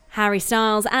Harry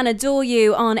Styles and Adore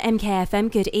You on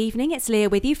MKFM. Good evening, it's Leah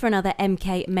with you for another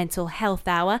MK Mental Health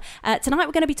Hour. Tonight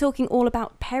we're going to be talking all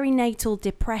about perinatal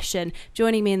depression.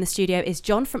 Joining me in the studio is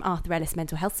John from Arthur Ellis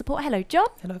Mental Health Support. Hello, John.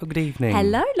 Hello, good evening.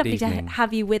 Hello, lovely to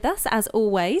have you with us as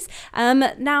always.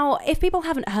 Now, if people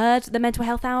haven't heard the Mental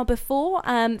Health Hour before,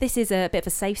 this is a bit of a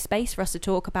safe space for us to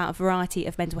talk about a variety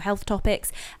of mental health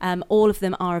topics. All of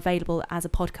them are available as a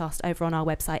podcast over on our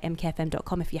website,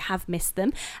 mkfm.com, if you have missed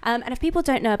them. And if people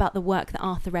don't know about the work that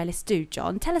Arthur Ellis do,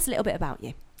 John, tell us a little bit about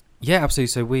you. Yeah, absolutely.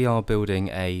 So we are building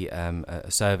a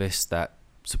service that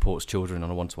supports children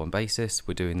on a one-to-one basis.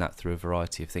 We're doing that through a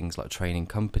variety of things like training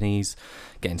companies,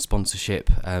 getting sponsorship.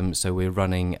 So we're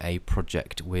running a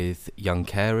project with young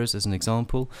carers as an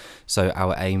example. So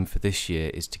our aim for this year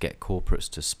is to get corporates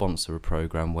to sponsor a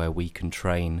program where we can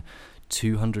train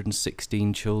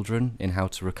 216 children in how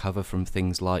to recover from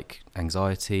things like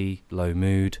anxiety, low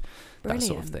mood, that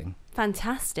sort of thing.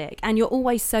 Fantastic. And you're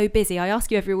always so busy. I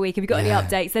ask you every week, have you got any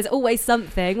updates? There's always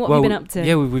something. What have you been up to?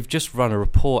 Yeah, we've just run a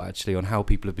report actually on how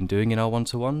people have been doing in our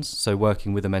one-to-ones. So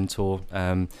working with a mentor,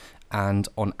 and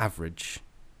on average,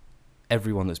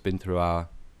 everyone that's been through our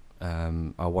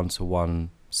one-to-one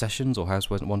sessions or has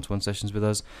one-to-one sessions with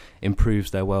us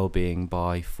improves their well-being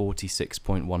by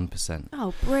 46.1%.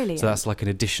 Oh, brilliant. So that's like an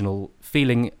additional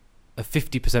feeling of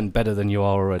 50% better than you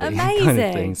are already. Amazing. Kind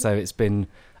of thing. So it's been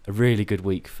a really good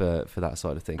week for that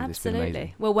side of things. Absolutely. It's been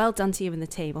amazing. Well, well done to you and the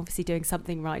team. Obviously doing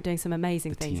something right, doing some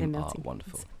amazing things in Milton.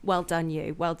 Wonderful. Well done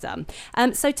you. Well done.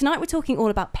 So tonight we're talking all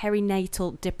about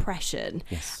perinatal depression.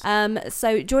 Yes.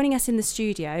 So joining us in the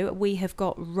studio, we have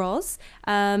got Roz.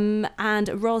 And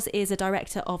Roz is a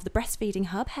director of the Breastfeeding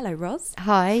Hub. Hello, Roz.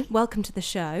 Hi. Welcome to the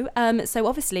show. So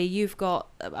obviously you've got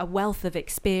a wealth of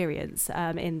experience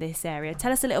in this area.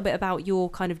 Tell us a little bit about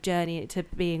your kind of journey to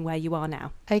being where you are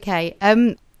now. Okay.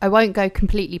 I won't go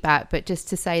completely back, but just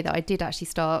to say that I did actually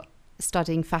start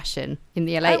studying fashion in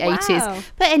the late 80s.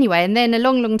 But anyway, and then a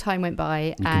long time went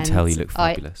by. You can tell you look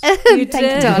fabulous. Thank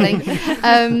you, darling.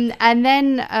 And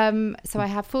then, so I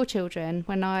have 4 children.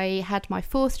 When I had my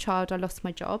 4th child, I lost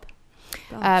my job.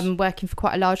 Working for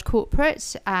quite a large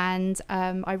corporate, and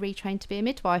I retrained to be a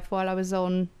midwife while I was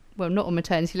on, well, not on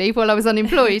maternity leave, while I was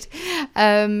unemployed.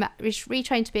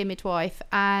 Retrained to be a midwife,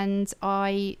 and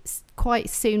I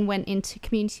quite soon went into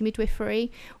community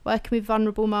midwifery, working with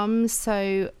vulnerable mums.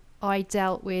 So I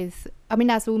dealt with,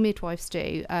 as all midwives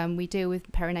do, we deal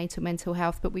with perinatal mental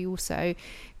health, but we also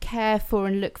care for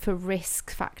and look for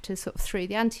risk factors sort of through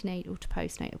the antenatal to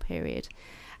postnatal period.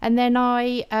 And then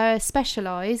I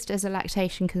specialised as a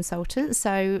lactation consultant,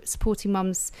 so supporting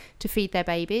mums to feed their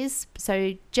babies.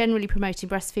 So generally promoting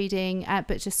breastfeeding,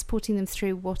 but just supporting them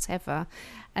through whatever.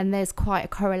 And there's quite a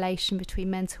correlation between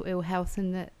mental ill health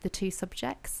and the two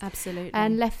subjects. Absolutely.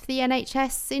 And left the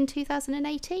NHS in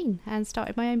 2018 and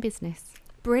started my own business.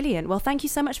 Brilliant. Well, thank you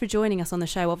so much for joining us on the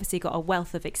show. Obviously got a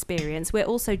wealth of experience. We're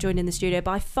also joined in the studio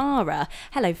by Farah.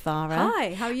 Hello, Farah.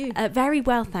 Hi, how are you? Very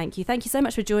well, thank you. Thank you so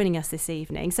much for joining us this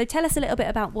evening. So tell us a little bit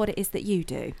about what it is that you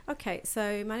do. Okay,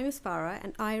 so my name is Farah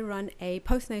and I run a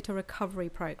postnatal recovery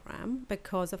program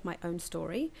because of my own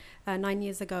story. 9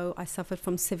 years ago, I suffered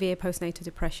from severe postnatal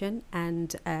depression,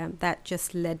 and that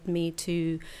just led me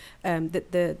to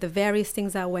the various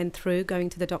things I went through, going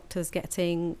to the doctors,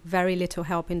 getting very little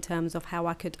help in terms of how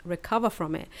I could recover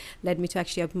from it, led me to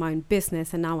actually open my own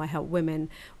business, and now I help women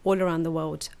all around the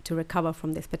world to recover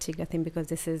from this particular thing because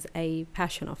this is a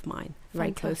passion of mine,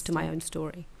 very close to my own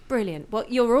story. Brilliant. Well,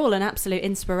 you're all an absolute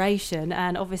inspiration,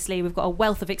 and obviously we've got a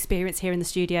wealth of experience here in the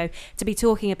studio to be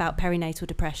talking about perinatal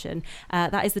depression.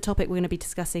 That is the topic we're going to be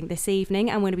discussing this evening,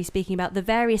 and we're going to be speaking about the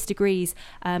various degrees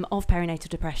of perinatal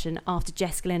depression after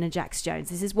Jess Glynn and Jax Jones.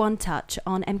 This is One Touch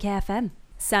on MKFM.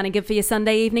 Sounding good for your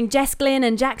Sunday evening. Jess Glynn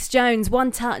and Jax Jones, One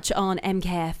Touch on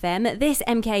MKFM. This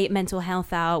MK Mental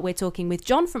Health Hour, we're talking with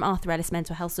John from Arthur Ellis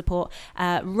Mental Health Support,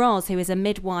 Roz, who is a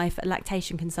midwife,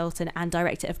 lactation consultant and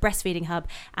director of Breastfeeding Hub,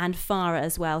 and Farah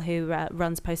as well, who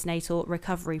runs postnatal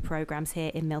recovery programs here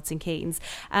in Milton Keynes.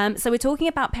 So we're talking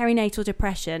about perinatal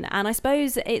depression, and I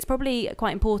suppose it's probably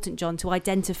quite important, John, to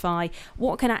identify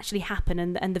what can actually happen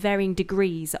and the varying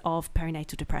degrees of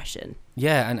perinatal depression.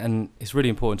 Yeah, and it's really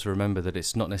important to remember that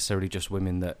it's not necessarily just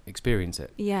women that experience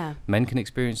it. Yeah. Men can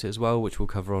experience it as well, which we'll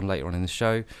cover on later on in the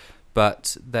show.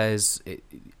 But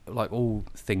like all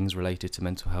things related to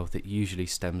mental health, it usually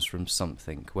stems from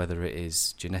something, whether it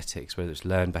is genetics, whether it's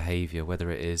learned behaviour, whether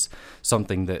it is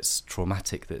something that's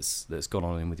traumatic that's gone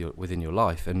on within your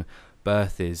life. And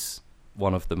birth is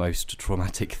one of the most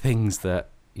traumatic things that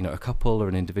a couple or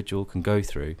an individual can go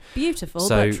through. Beautiful,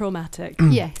 but traumatic.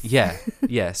 Yes.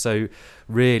 Yeah. So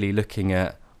really looking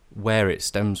at where it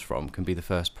stems from can be the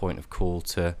first point of call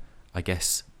to, I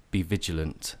guess, be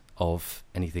vigilant of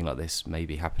anything like this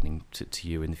maybe happening to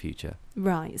you in the future.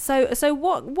 Right. So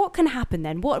what can happen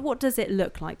then? What does it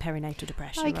look like, perinatal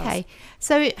depression? Okay. Ros?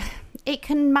 So it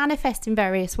can manifest in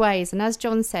various ways, and as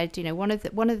John said, one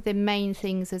of the main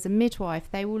things as a midwife,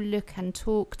 they will look and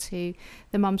talk to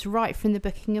the mums right from the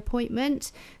booking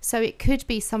appointment. So it could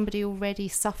be somebody already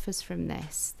suffers from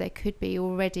this. There could be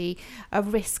already a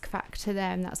risk factor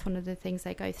there, and that's one of the things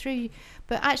they go through.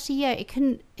 But actually, it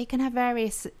can have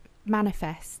various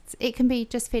manifests. It can be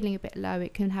just feeling a bit low,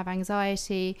 it can have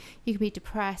anxiety, you can be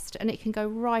depressed, and it can go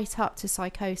right up to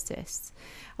psychosis.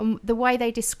 The way they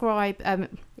describe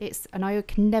it's, and I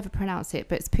can never pronounce it,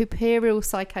 but it's puerperal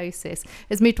psychosis.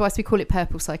 As midwives we call it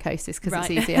purple psychosis because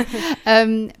right. It's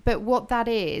easier. But what that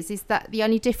is that the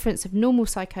only difference of normal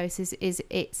psychosis is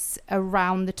it's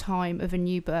around the time of a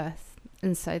new birth.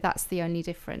 And so that's the only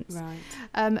difference.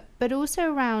 Right. But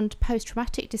also around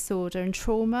post-traumatic disorder and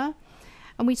trauma.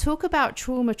 And we talk about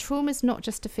trauma. Trauma is not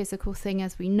just a physical thing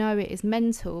as we know it is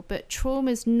mental, but trauma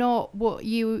is not what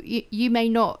you may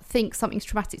not think something's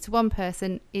traumatic to one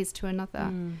person is to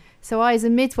another. So I, as a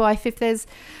midwife, if there's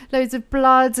loads of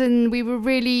blood and we were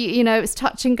really, it's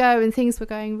touch and go and things were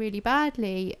going really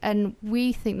badly, and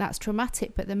we think that's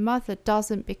traumatic, but the mother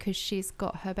doesn't because she's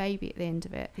got her baby at the end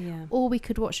of it. Yeah. Or we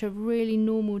could watch a really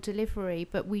normal delivery,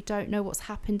 but we don't know what's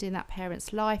happened in that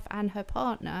parent's life and her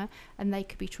partner, and they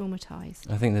could be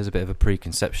traumatized. I think there's a bit of a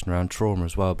preconception around trauma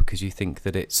as well, because you think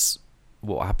that it's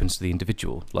what happens to the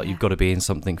individual. Like you've got to be in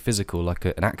something physical, like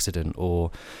an accident or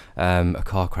a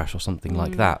car crash or something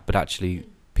like that. But actually,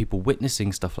 people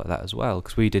witnessing stuff like that as well.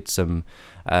 Because we did some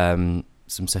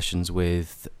sessions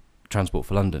with Transport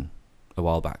for London a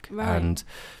while back, and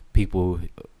people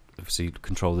obviously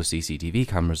control the CCTV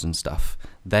cameras and stuff.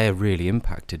 They're really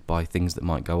impacted by things that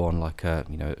might go on, like a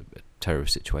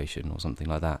terrorist situation or something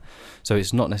like that. So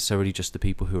it's not necessarily just the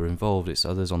people who are involved, it's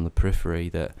others on the periphery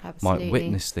that Absolutely. might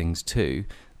witness things too,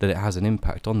 that it has an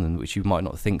impact on them, which you might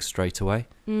not think straight away.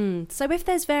 So if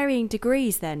there's varying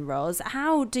degrees then, Ros,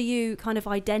 how do you kind of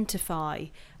identify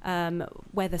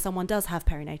whether someone does have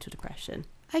perinatal depression?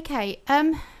 Okay,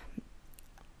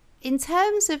 in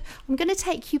terms of, I'm going to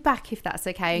take you back if that's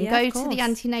okay, and go to the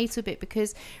antenatal bit,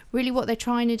 because really what they're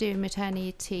trying to do in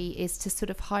maternity is to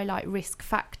sort of highlight risk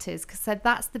factors, because so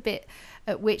that's the bit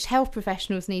at which health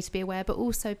professionals need to be aware, but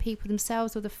also people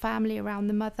themselves or the family around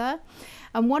the mother.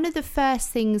 And one of the first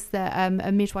things that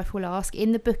a midwife will ask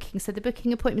in the booking, so the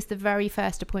booking appointment is the very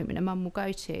first appointment a mum will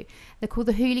go to. They're called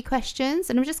the Hooley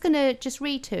questions, and I'm just going to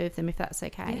read two of them if that's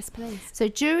okay. Yes, please. So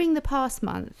during the past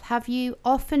month, have you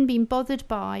often been bothered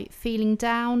by feeling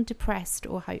down, depressed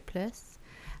or hopeless?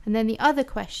 And then the other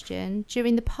question,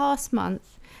 during the past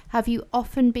month, have you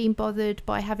often been bothered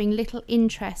by having little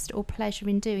interest or pleasure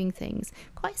in doing things?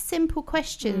 Quite simple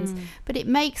questions, but it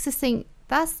makes us think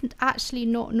that's actually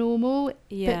not normal,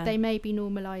 but they may be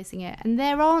normalising it. And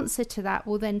their answer to that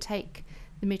will then take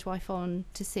the midwife on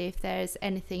to see if there's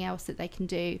anything else that they can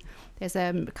do. There's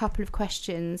a couple of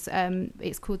questions.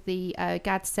 It's called the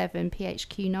GAD-7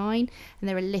 PHQ-9, and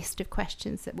there are a list of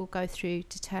questions that will go through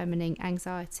determining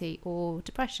anxiety or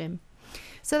depression.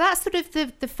 So that's sort of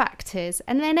the factors.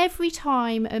 And then every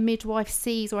time a midwife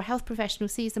sees or a health professional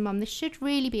sees a mum, they should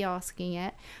really be asking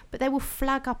it, but they will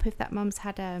flag up if that mum's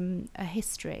had a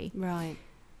history. Right.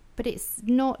 But it's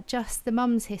not just the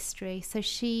mum's history. So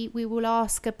we will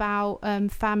ask about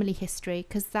family history,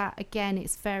 because that, again,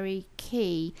 it's very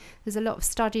key. There's a lot of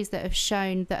studies that have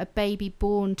shown that a baby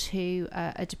born to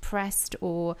a depressed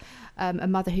or a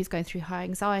mother who's going through high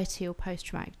anxiety or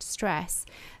post-traumatic stress,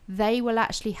 they will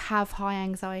actually have high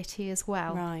anxiety as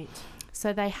well. Right.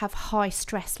 So they have high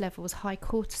stress levels, high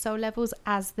cortisol levels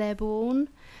as they're born,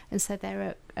 and so they're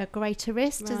at a greater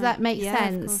risk. Does that make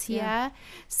sense? Of course,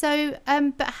 So,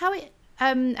 but how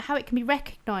it can be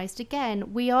recognised,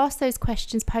 again, we ask those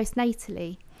questions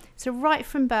postnatally. So right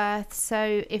from birth.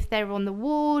 So if they're on the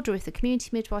ward or if the community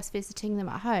midwife's visiting them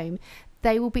at home,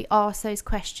 they will be asked those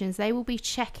questions. They will be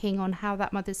checking on how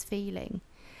that mother's feeling,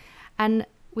 and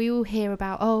we will hear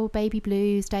about baby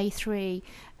blues day 3.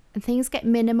 And things get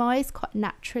minimised quite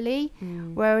naturally,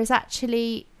 whereas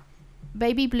actually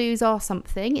baby blues are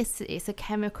something. It's a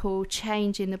chemical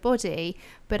change in the body,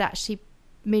 but actually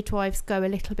midwives go a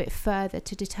little bit further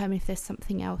to determine if there's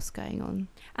something else going on.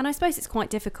 And I suppose it's quite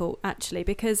difficult actually,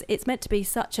 because it's meant to be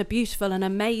such a beautiful and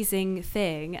amazing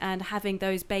thing, and having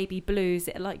those baby blues,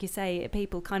 like you say,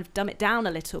 people kind of dumb it down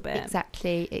a little bit.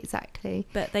 Exactly.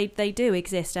 But they do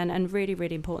exist, and really,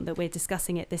 really important that we're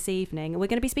discussing it this evening. We're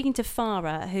going to be speaking to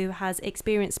Farah, who has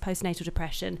experienced postnatal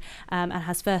depression and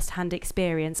has first-hand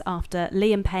experience after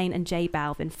Liam Payne and Jay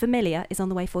Balvin. Familiar is on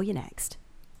the way for you next.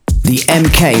 The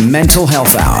MK Mental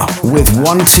Health Hour with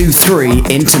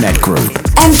 123 Internet Group.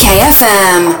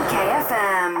 MKFM.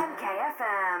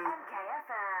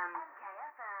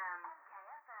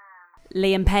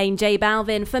 Liam Payne, Jay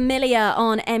Balvin, Familiar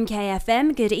on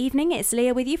MKFM. Good evening, it's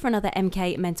Leah with you for another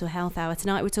MK Mental Health Hour.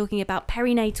 Tonight we're talking about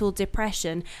perinatal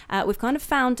depression. We've kind of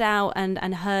found out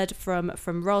and heard from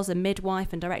Roz, a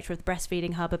midwife and director of the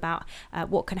Breastfeeding Hub, about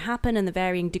what can happen and the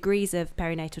varying degrees of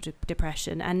perinatal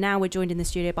depression. And now we're joined in the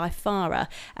studio by Farah,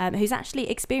 who's actually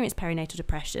experienced perinatal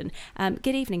depression.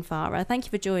 Good evening, Farah. Thank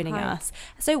you for joining us.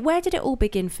 So where did it all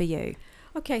begin for you?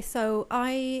 Okay, so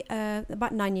I,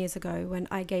 about 9 years ago, when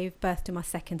I gave birth to my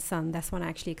second son, that's when I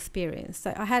actually experienced.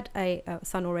 So I had a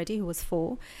son already who was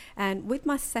 4, and with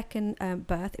my second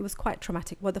birth, it was quite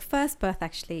traumatic. Well, the first birth,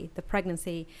 actually, the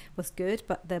pregnancy was good,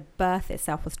 but the birth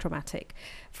itself was traumatic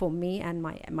for me and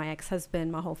my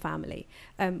ex-husband, my whole family.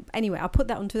 Anyway, I'll put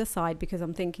that onto the side because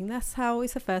I'm thinking that's how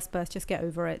it's a first birth, just get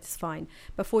over it, it's fine.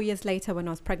 But 4 years later, when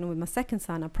I was pregnant with my second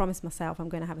son, I promised myself I'm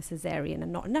going to have a cesarean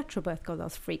and not a natural birth, because I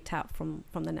was freaked out from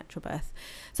the natural birth.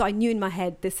 So I knew in my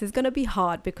head this is going to be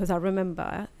hard, because I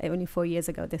remember only 4 years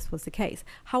ago this was the case.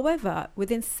 However,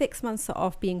 within 6 months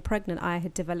of being pregnant, I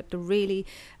had developed a really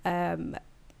I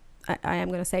am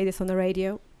going to say this on the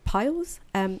radio, piles,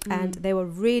 and they were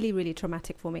really, really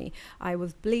traumatic for me. I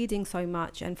was bleeding so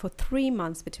much, and for 3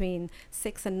 months, between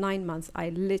 6 and 9 months, I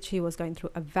literally was going through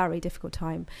a very difficult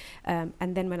time. And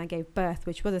then when I gave birth,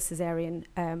 which was a cesarean,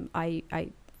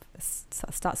 I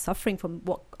start suffering from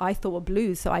what I thought were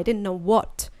blues. So I didn't know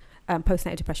what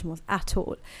postnatal depression was at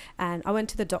all. And I went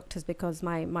to the doctors because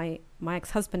my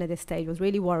ex-husband at this stage was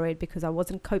really worried, because I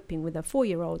wasn't coping with a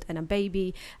 4-year-old and a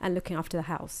baby and looking after the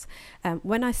house.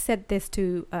 When I said this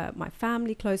to my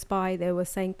family close by, they were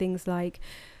saying things like,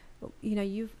 you know,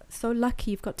 you're so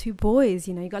lucky, you've got 2 boys,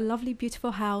 you know, you've got a lovely,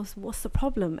 beautiful house, what's the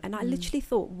problem? And I literally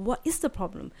thought, what is the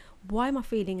problem? Why am I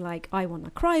feeling like I want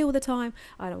to cry all the time?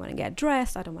 I don't want to get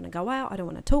dressed. I don't want to go out. I don't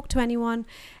want to talk to anyone.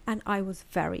 And I was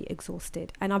very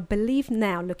exhausted. And I believe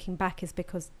now, looking back, is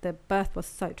because the birth was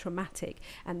so traumatic,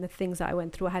 and the things that I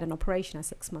went through. I had an operation at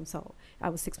 6 months old. I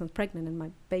was 6 months pregnant, and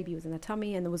my baby was in the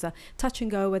tummy, and there was a touch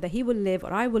and go whether he would live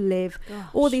or I would live. Gosh.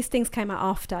 All these things came out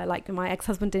after. Like, my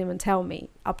ex-husband didn't even tell me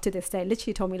up to this day.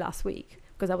 Literally told me last week,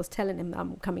 because I was telling him that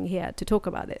I'm coming here to talk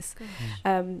about this.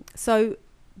 So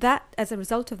that, as a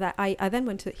result of that, I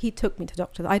then he took me to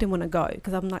doctors. I didn't want to go,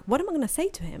 because I'm like, what am I going to say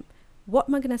to him? What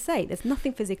am I going to say? There's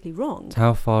nothing physically wrong.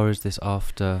 How far is this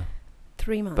after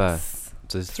 3 months? Birth.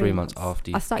 So it's 3 months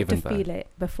after you've given birth. I started to feel it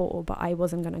before, but I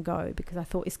wasn't going to go, because I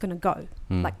thought it's going to go.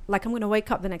 Like I'm going to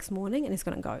wake up the next morning and it's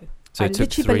going to go. So it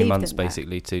took 3 months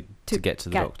basically to get to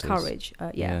the doctors. Courage.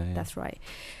 Yeah, that's right.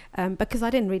 Because I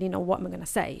didn't really know what I'm going to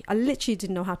say. I literally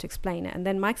didn't know how to explain it. And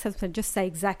then my ex-husband just say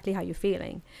exactly how you're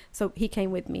feeling. So he came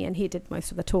with me and he did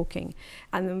most of the talking.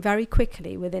 And then very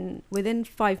quickly, within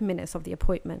 5 minutes of the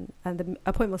appointment, and the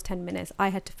appointment was 10 minutes, I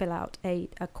had to fill out a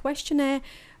questionnaire,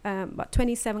 about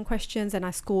 27 questions, and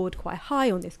I scored quite high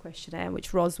on this questionnaire,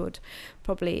 which Roz would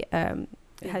probably...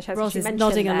 Roz is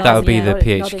nodding along. That would be the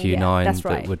PHQ-9 that's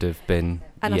right. that would have been...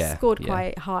 And I scored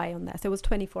quite high on that. So it was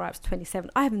 24 out of 27.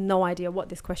 I have no idea what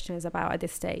this question is about at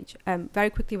this stage.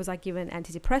 Very quickly was I given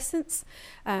antidepressants,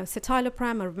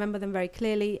 citalopram, I remember them very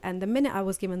clearly. And the minute I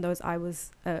was given those, I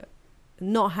was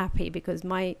not happy, because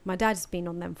my dad's been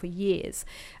on them for years,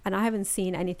 and I haven't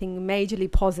seen anything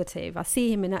majorly positive. I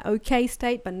see him in an okay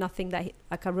state, but nothing that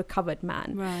like a recovered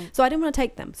man. Right. So I didn't want to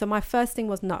take them. So my first thing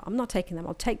was, no, I'm not taking them.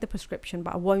 I'll take the prescription,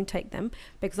 but I won't take them,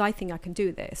 because I think I can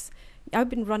do this. I've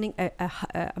been running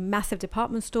a massive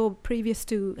department store previous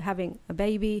to having a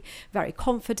baby, very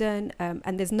confident,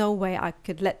 and there's no way I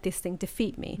could let this thing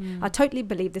defeat me. I totally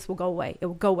believe this will go away. It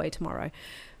will go away tomorrow.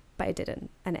 But it didn't,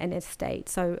 and it stayed.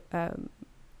 So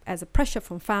as a pressure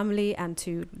from family and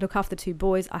to look after 2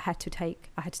 boys, I had to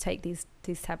take these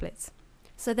tablets.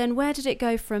 So then where did it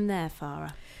go from there,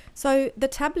 Farah? So the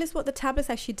tablets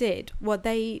actually did,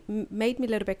 they made me a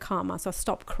little bit calmer, so I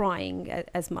stopped crying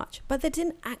as much. But they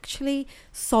didn't actually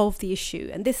solve the issue.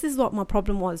 And this is what my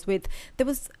problem was with,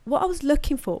 what I was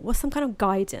looking for was some kind of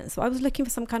guidance. So I was looking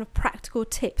for some kind of practical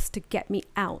tips to get me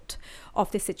out of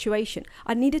this situation.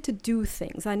 I needed to do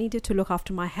things. I needed to look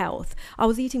after my health. I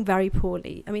was eating very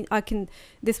poorly. I mean,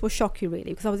 this will shock you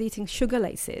really, because I was eating sugar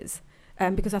laces.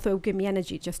 Because I thought it would give me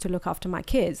energy just to look after my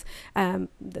kids.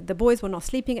 The boys were not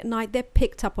sleeping at night. They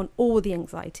picked up on all the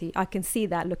anxiety. I can see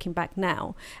that looking back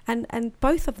now. And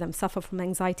both of them suffer from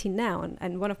anxiety now.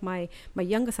 And one of my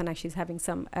younger son actually is having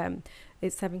some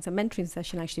mentoring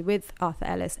session actually with Arthur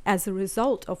Ellis as a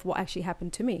result of what actually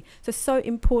happened to me. So it's so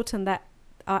important that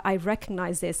I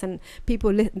recognize this, and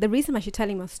people. The reason I'm actually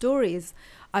telling my story is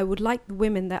I would like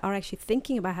women that are actually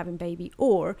thinking about having baby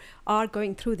or are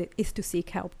going through this is to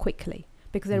seek help quickly,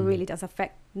 because it really does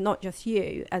affect not just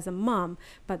you as a mum,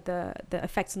 but the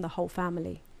effects on the whole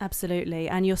family. Absolutely.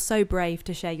 And you're so brave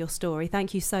to share your story.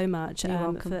 Thank you so much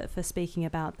for speaking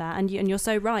about that. And you're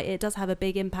so right. It does have a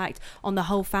big impact on the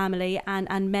whole family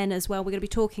and men as well. We're going to be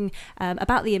talking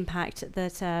about the impact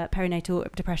that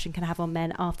perinatal depression can have on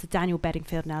men after Daniel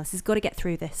Bedingfield analysis. Got to get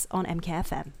through this on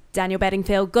MKFM. Daniel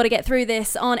Bedingfield, got to get through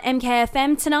this on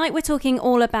MKFM. Tonight we're talking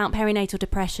all about perinatal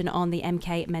depression on the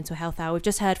MK Mental Health Hour. We've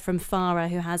just heard from Farah,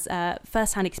 who has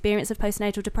first-hand experience of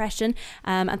postnatal depression.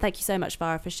 And thank you so much,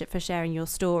 Farah, for sharing your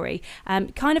story.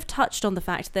 Kind of touched on the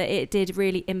fact that it did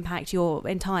really impact your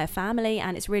entire family,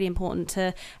 and it's really important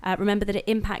to remember that it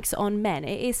impacts on men.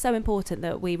 It is so important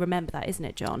that we remember that, isn't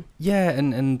it, John? Yeah,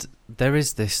 and there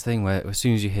is this thing where as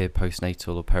soon as you hear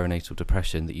postnatal or perinatal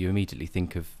depression, that you immediately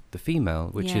think of the female,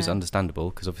 which is understandable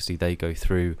because obviously they go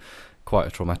through quite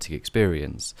a traumatic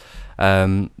experience.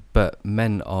 But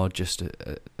men are just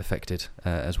affected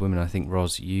as women. I think,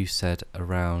 Ros, you said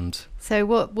around... So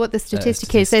what the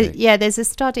statistic is, there's a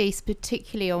study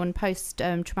particularly on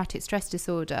post-traumatic stress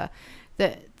disorder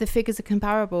that the figures are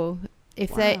comparable.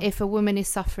 If a woman is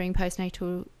suffering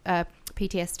postnatal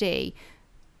PTSD,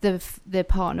 the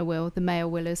partner will, the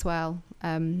male will as well.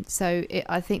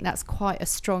 I think that's quite a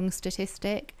strong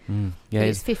statistic. Yeah, but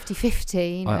it's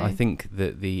 50-50. You know? I think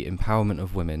that the empowerment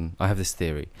of women, I have this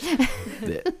theory.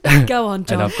 Go on,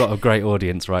 John. And I've got a great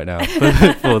audience right now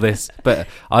for this. But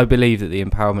I believe that the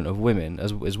empowerment of women,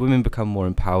 as women become more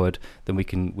empowered, then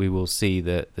we will see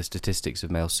the statistics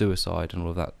of male suicide and all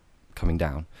of that coming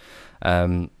down.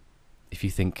 If you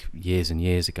think years and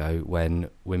years ago when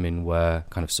women were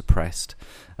kind of suppressed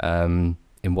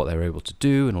in what they were able to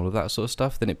do and all of that sort of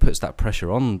stuff, then it puts that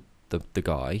pressure on the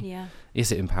guy. Yeah.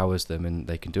 Yes, it empowers them and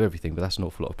they can do everything, but that's an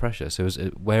awful lot of pressure. So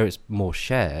where it's more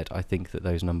shared, I think that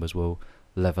those numbers will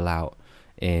level out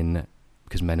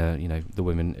because men are, the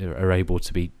women are able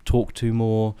to be talked to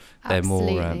more.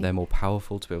 Absolutely. They're more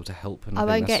powerful to be able to help. And I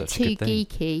won't get too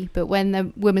geeky, but when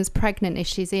the woman's pregnant, if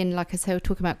she's in, like I said, we're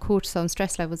talking about cortisol and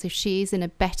stress levels, if she is in a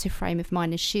better frame of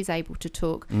mind and she's able to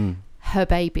talk, her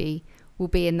baby will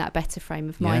be in that better frame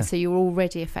of mind. So you're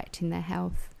already affecting their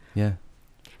health. Yeah.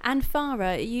 And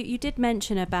Farah, you did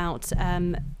mention about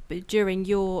during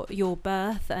your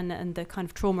birth and the kind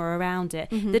of trauma around it,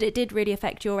 that it did really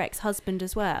affect your ex-husband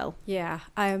as well. Yeah,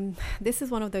 this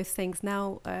is one of those things.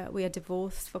 Now we are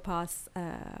divorced for past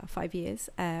 5 years,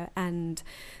 and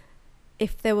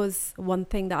if there was one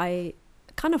thing that I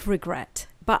kind of regret,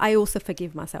 but I also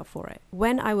forgive myself for it.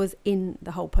 When I was in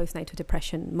the whole postnatal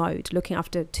depression mode, looking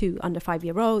after 2 under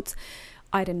 5-year-olds,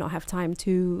 I did not have time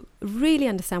to really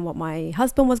understand what my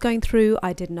husband was going through.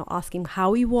 I did not ask him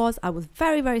how he was. I was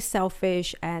very, very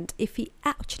selfish. And if he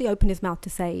actually opened his mouth to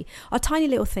say a tiny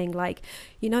little thing like,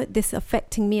 this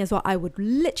affecting me as well, I would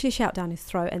literally shout down his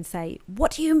throat and say,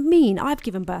 what do you mean? I've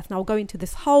given birth. And I'll go into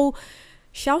this whole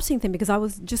shouting thing because I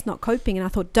was just not coping, and I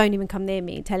thought, don't even come near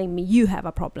me telling me you have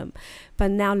a problem. But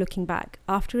now looking back,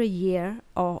 after a year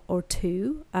or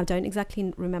 2, I don't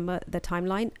exactly remember the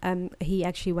timeline, he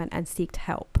actually went and sought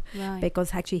help. Right.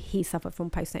 Because actually he suffered from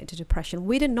postnatal depression.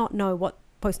 We did not know what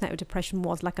postnatal depression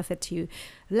was, like I said to you,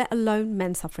 let alone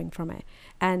men suffering from it.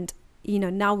 And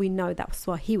now we know that's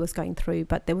what he was going through,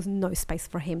 but there was no space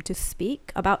for him to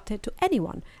speak about it to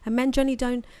anyone. And men generally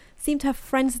don't seem to have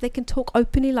friends they can talk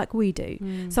openly like we do.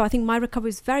 So I think my recovery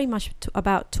is very much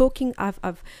about talking.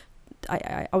 I've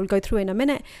I will go through in a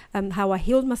minute how I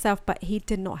healed myself, but he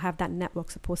did not have that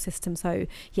network support system. So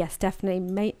yes,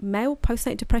 definitely male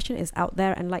postnatal depression is out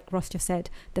there, and like Ross just said,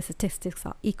 the statistics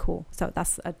are equal. So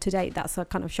that's today that's a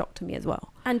kind of shock to me as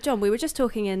well. And John, we were just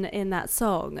talking in that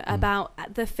song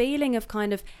about the feeling of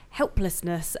kind of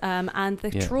helplessness and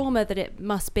the trauma that it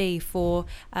must be for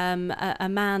a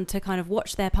man to kind of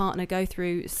watch their partner go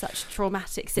through such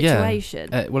traumatic situation.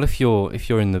 Well, if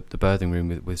you're in the birthing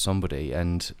room with somebody,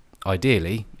 and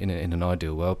ideally in an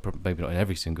ideal world, maybe not in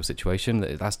every single situation,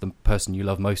 that's the person you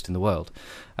love most in the world,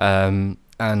 and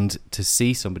to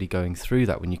see somebody going through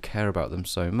that when you care about them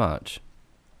so much.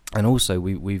 And also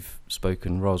we've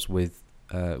spoken, Ros, with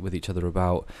each other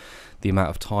about the amount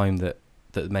of time that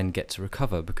men get to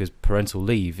recover, because parental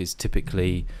leave is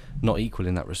typically not equal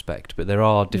in that respect. But there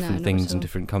are different things, and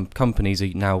different companies are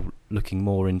now looking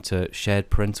more into shared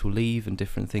parental leave and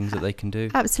different things that they can do.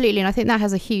 Absolutely, and I think that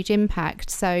has a huge impact.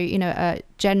 So,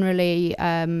 generally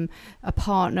a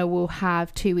partner will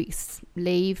have 2 weeks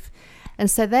leave. And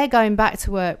so they're going back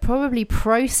to work, probably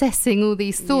processing all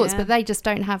these thoughts, but they just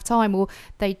don't have time, or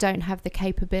they don't have the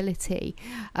capability.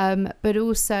 But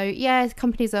also,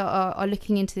 companies are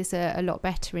looking into this a lot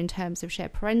better in terms of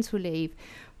shared parental leave.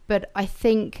 But I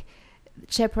think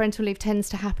shared parental leave tends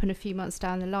to happen a few months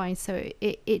down the line, so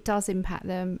it does impact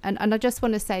them. And I just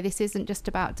want to say, this isn't just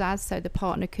about dads, so the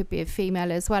partner could be a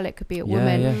female as well, it could be a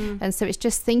woman. And so it's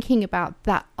just thinking about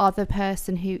that other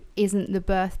person who isn't the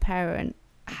birth parent,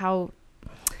 how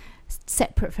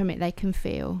separate from it they can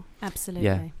feel. Absolutely.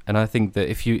 Yeah, and I think that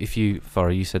if you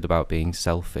Farah, you said about being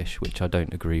selfish, which I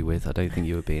don't agree with. I don't think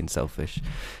you were being selfish,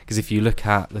 because if you look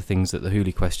at the things that the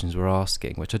Hooli questions were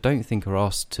asking, which I don't think are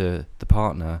asked to the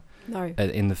partner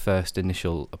in the first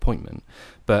initial appointment,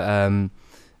 but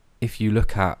if you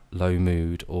look at low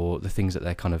mood or the things that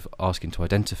they're kind of asking to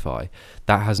identify,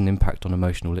 that has an impact on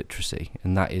emotional literacy,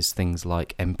 and that is things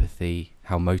like empathy,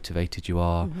 how motivated you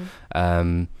are,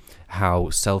 how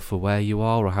self-aware you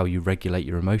are, or how you regulate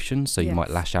your emotions. So you might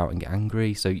lash out and get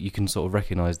angry. So you can sort of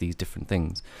recognise these different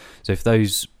things. So if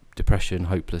those depression,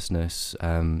 hopelessness,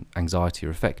 anxiety are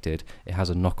affected, it has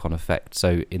a knock-on effect.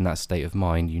 So in that state of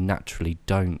mind, you naturally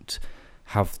don't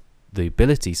have the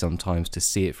ability sometimes to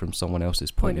see it from someone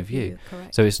else's point of view.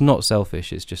 So it's not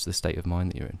selfish, it's just the state of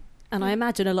mind that you're in. And I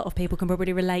imagine a lot of people can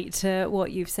probably relate to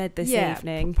what you've said this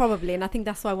evening. Probably. And I think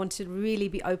that's why I wanted to really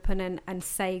be open and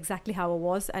say exactly how I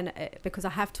was. And because I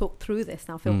have talked through this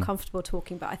now, I feel comfortable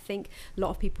talking. But I think a lot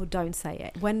of people don't say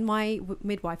it. When my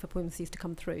midwife appointments used to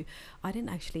come through,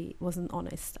 wasn't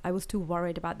honest. I was too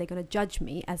worried about they're going to judge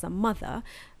me as a mother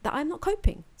that I'm not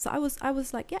coping. So I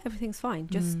was like, everything's fine.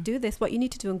 Just do this, what you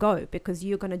need to do, and go, because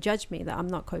you're going to judge me that I'm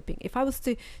not coping. If I was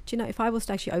to, if I was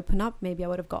to actually open up, maybe I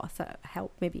would have got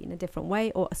help, maybe in a different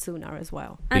way or sooner as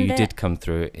well. But you did come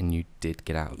through it, and you did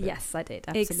get out of it. Yes, I did.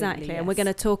 Absolutely, exactly. Yes. And we're going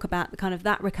to talk about kind of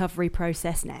that recovery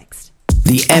process next.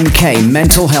 The MK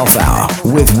Mental Health Hour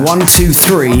with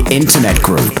 123 Internet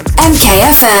Group.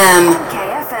 MKFM.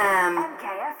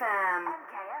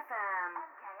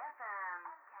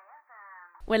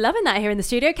 We're loving that here in the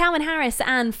studio. Calvin Harris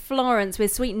and Florence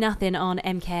with Sweet Nothing on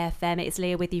MKFM. It's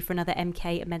Leah with you for another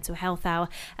MK Mental Health Hour.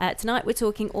 Tonight we're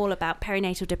talking all about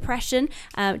perinatal depression,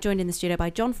 joined in the studio by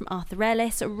John from Arthur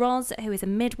Ellis, Ros, who is a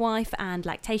midwife and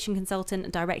lactation consultant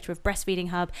and director of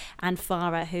Breastfeeding Hub, and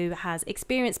Farah, who has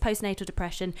experienced postnatal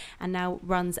depression and now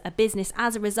runs a business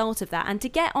as a result of that. And to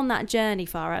get on that journey,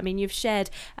 Farah, I mean, you've shared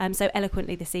so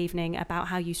eloquently this evening about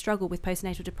how you struggle with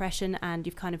postnatal depression, and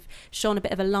you've kind of shone a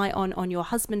bit of a light on your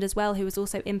husband as well, who was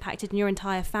also impacted, in your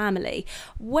entire family.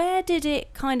 Where did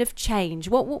it kind of change?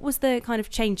 What was the kind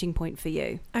of changing point for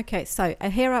you? Okay, so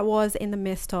here I was in the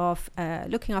midst of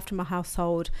looking after my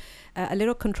household, a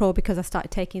little control because I started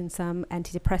taking some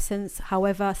antidepressants.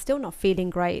 However, still not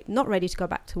feeling great, not ready to go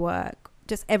back to work.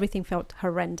 Just everything felt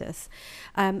horrendous.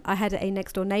 I had a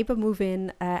next door neighbor move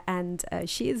in, and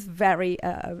she is very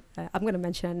I'm going to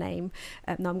mention her name.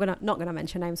 No, I'm not going to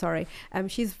mention her name, sorry.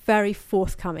 She's very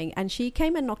forthcoming, and she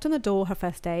came and knocked on the door her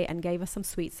first day and gave us some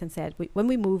sweets and said, when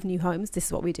we move new homes, this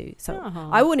is what we do. So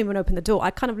I wouldn't even open the door. I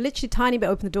kind of literally tiny bit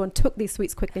opened the door and took these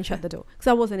sweets quickly and shut the door, because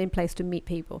I wasn't in place to meet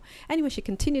people. Anyway, she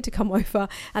continued to come over,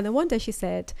 and then one day she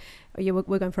said, we're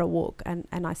going for a walk, and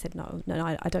I said, no,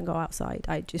 I don't go outside.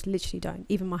 I just literally don't.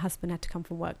 Even my husband had to come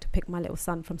from work to pick my little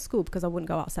son from school because I wouldn't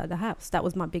go outside the house. That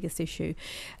was my biggest issue.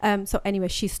 So anyway,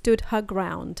 she stood her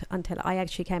ground until I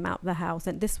actually came out of the house,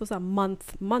 and this was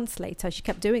months later. She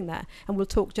kept doing that, and we'll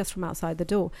talk just from outside the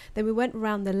door. Then we went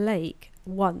around the lake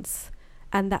once,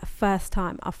 and that first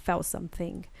time I felt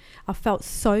something. I felt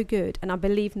so good, and I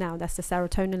believe now that's the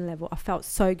serotonin level. I felt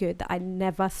so good that I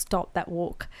never stopped that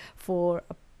walk for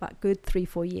about good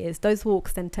 3-4 years. Those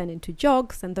walks then turned into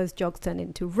jogs, and those jogs turned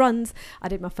into runs. I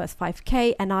did my first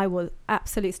 5K, and I was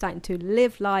absolutely starting to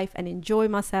live life and enjoy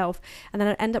myself. And then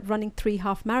I ended up running 3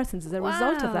 half marathons as a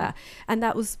result of that. And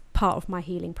that was part of my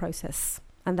healing process.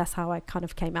 And that's how I kind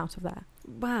of came out of that.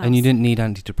 Wow. And you didn't need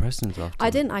antidepressants after? I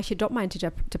didn't. I actually dropped my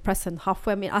antidepressant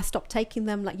halfway. I mean, I stopped taking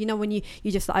them. Like, you know, when you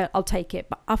just, I'll take it.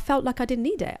 But I felt like I didn't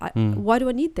need it. Why do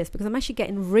I need this? Because I'm actually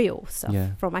getting real stuff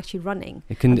from actually running.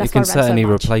 It can certainly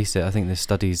replace it. I think there's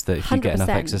studies that if you get enough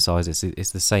 100%. exercise,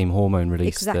 it's the same hormone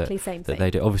release that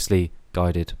they do. Obviously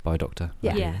guided by a doctor.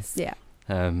 Yeah. Yes. Yeah.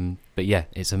 But yeah,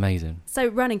 it's amazing. So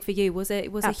running for you was a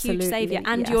huge saviour,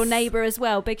 and yes. your neighbour as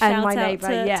well. Big And shout my out neighbour,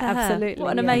 to yeah, her. absolutely,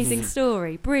 What an yes. amazing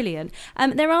story. Brilliant.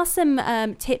 There are some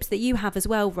tips that you have as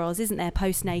well, Ros, isn't there,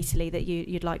 postnatally, that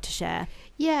you'd like to share?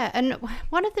 Yeah, and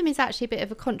one of them is actually a bit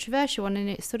of a controversial one, and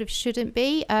it sort of shouldn't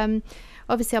be.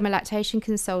 Obviously, I'm a lactation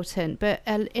consultant, but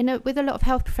with a lot of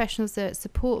health professionals that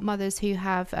support mothers who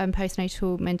have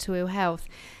postnatal mental ill health,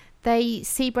 they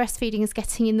see breastfeeding as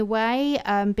getting in the way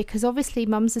because obviously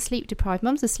mums are sleep deprived.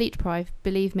 Mums are sleep deprived,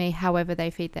 believe me, however they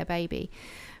feed their baby.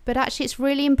 But actually, it's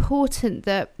really important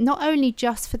that not only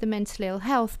just for the mental ill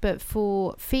health, but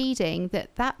for feeding,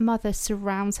 that mother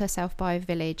surrounds herself by a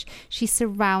village. She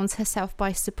surrounds herself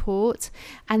by support,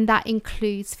 and that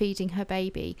includes feeding her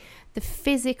baby. The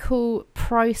physical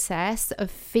process of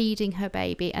feeding her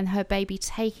baby and her baby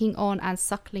taking on and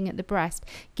suckling at the breast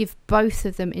give both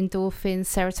of them endorphins,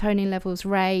 serotonin levels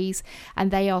raise, and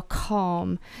they are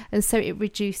calm. And so it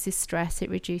reduces stress,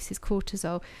 it reduces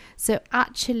cortisol. So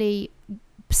actually,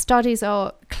 studies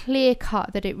are clear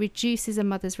cut that it reduces a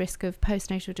mother's risk of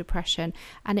postnatal depression,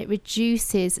 and it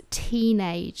reduces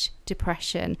teenage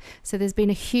depression. So there's been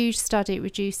a huge study, it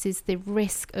reduces the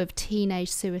risk of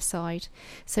teenage suicide.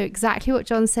 So exactly what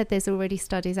John said, there's already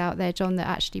studies out there, John, that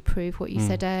actually prove what you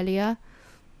said earlier.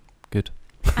 Good.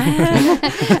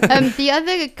 The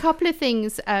other couple of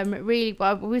things really,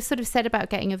 well, we've sort of said about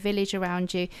getting a village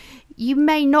around you. You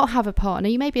may not have a partner,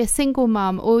 you may be a single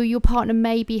mum, or your partner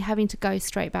may be having to go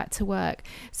straight back to work.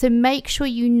 So make sure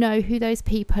you know who those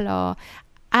people are.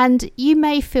 And you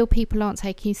may feel people aren't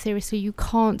taking you seriously, you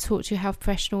can't talk to your health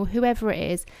professional, whoever it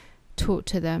is, talk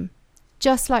to them.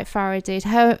 Just like Farah did.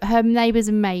 Her neighbour's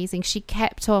amazing. She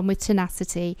kept on with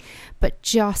tenacity, but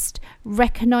just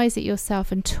recognise it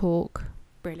yourself and talk.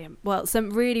 Brilliant. Well, some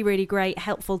really, really great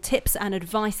helpful tips and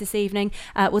advice this evening.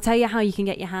 We'll tell you how you can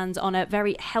get your hands on a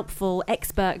very helpful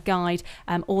expert guide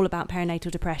all about perinatal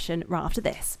depression right after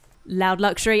this. Loud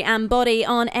Luxury and Body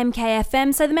on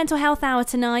MKFM. So the Mental Health Hour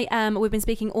tonight, we've been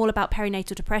speaking all about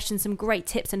perinatal depression. Some great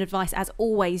tips and advice as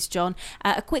always, John.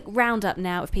 A quick roundup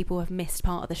now if people have missed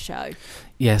part of the show.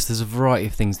 Yes, there's a variety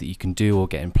of things that you can do or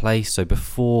get in place. So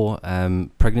before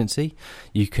pregnancy,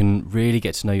 you can really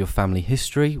get to know your family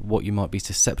history, what you might be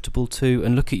susceptible to,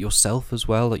 and look at yourself as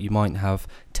well, that you might have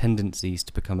tendencies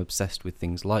to become obsessed with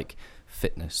things like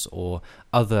fitness or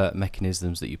other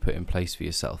mechanisms that you put in place for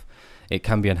yourself. It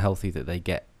can be unhealthy that they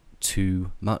get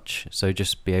too much, so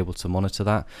just be able to monitor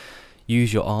that.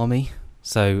 Use your army.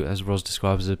 So as Ros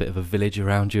describes, as a bit of a village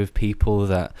around you of people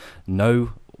that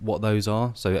know what those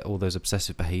are, so all those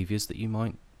obsessive behaviours that you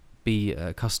might be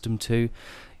accustomed to,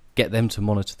 get them to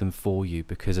monitor them for you,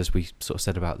 because as we sort of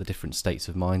said about the different states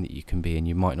of mind that you can be in,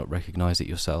 you might not recognise it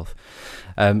yourself.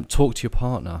 Talk to your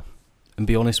partner and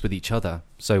be honest with each other.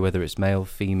 So whether it's male,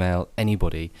 female,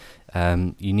 anybody,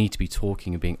 you need to be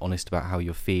talking and being honest about how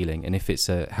you're feeling. And if it's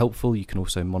helpful, you can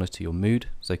also monitor your mood.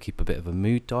 So keep a bit of a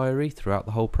mood diary throughout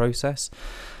the whole process,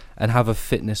 and have a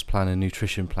fitness plan and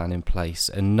nutrition plan in place.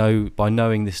 And by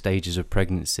knowing the stages of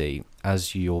pregnancy,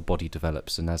 as your body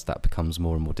develops and as that becomes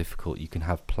more and more difficult, you can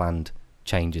have planned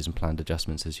changes and planned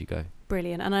adjustments as you go.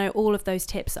 Brilliant. And I know all of those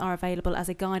tips are available as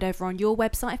a guide over on your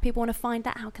website. If people want to find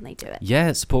that, how can they do it?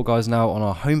 Yeah, Support Guides now on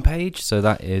our homepage. So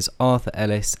that is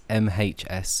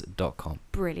arthurellismhs.com.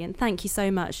 Brilliant. Thank you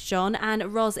so much, John.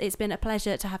 And Ros, it's been a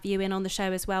pleasure to have you in on the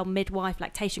show as well. Midwife,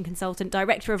 lactation consultant,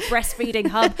 director of Breastfeeding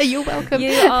Hub. You're welcome.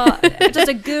 You are just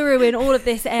a guru in all of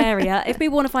this area. If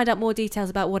people want to find out more details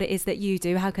about what it is that you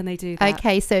do, how can they do that?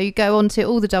 Okay, so you go on to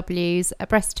all the W's,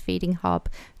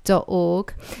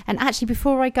 breastfeedinghub.org. And actually,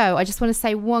 before I go, I just want to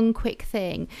say one quick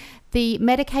thing. The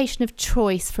medication of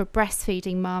choice for a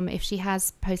breastfeeding mum, if she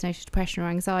has postnatal depression or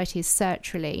anxiety, is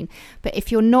sertraline. But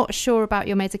if you're not sure about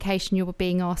your medication you're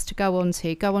being asked to go on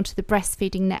to the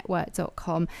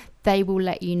breastfeedingnetwork.com. they will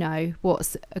let you know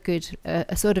what's a good,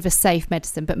 a sort of a safe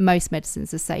medicine, but most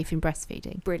medicines are safe in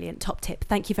breastfeeding. Brilliant, top tip.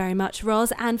 Thank you very much,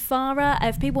 Roz. And Farah,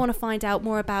 if people want to find out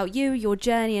more about you, your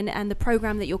journey, and the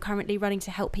program that you're currently running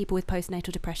to help people with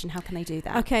postnatal depression, how can they do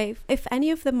that? Okay, if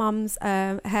any of the mums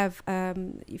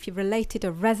if you've related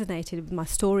or resonated with my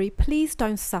story, please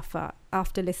don't suffer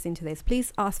after listening to this.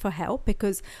 Please ask for help,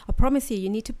 because I promise you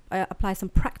need to apply some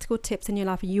practical tips in your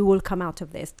life and you will come out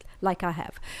of this like I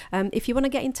have. If you want to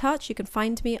get in touch, you can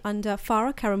find me under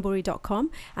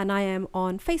farahkaramburi.com, and I am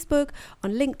on Facebook,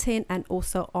 on LinkedIn, and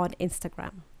also on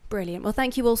Instagram. Brilliant. Well,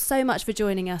 thank you all so much for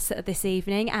joining us this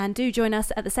evening, and do join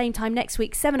us at the same time next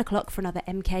week, 7 o'clock, for another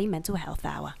MK Mental Health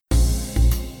Hour.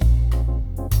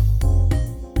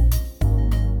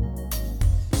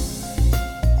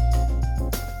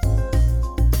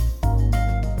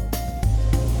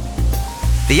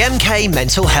 The MK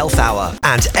Mental Health Hour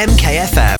and MKFM.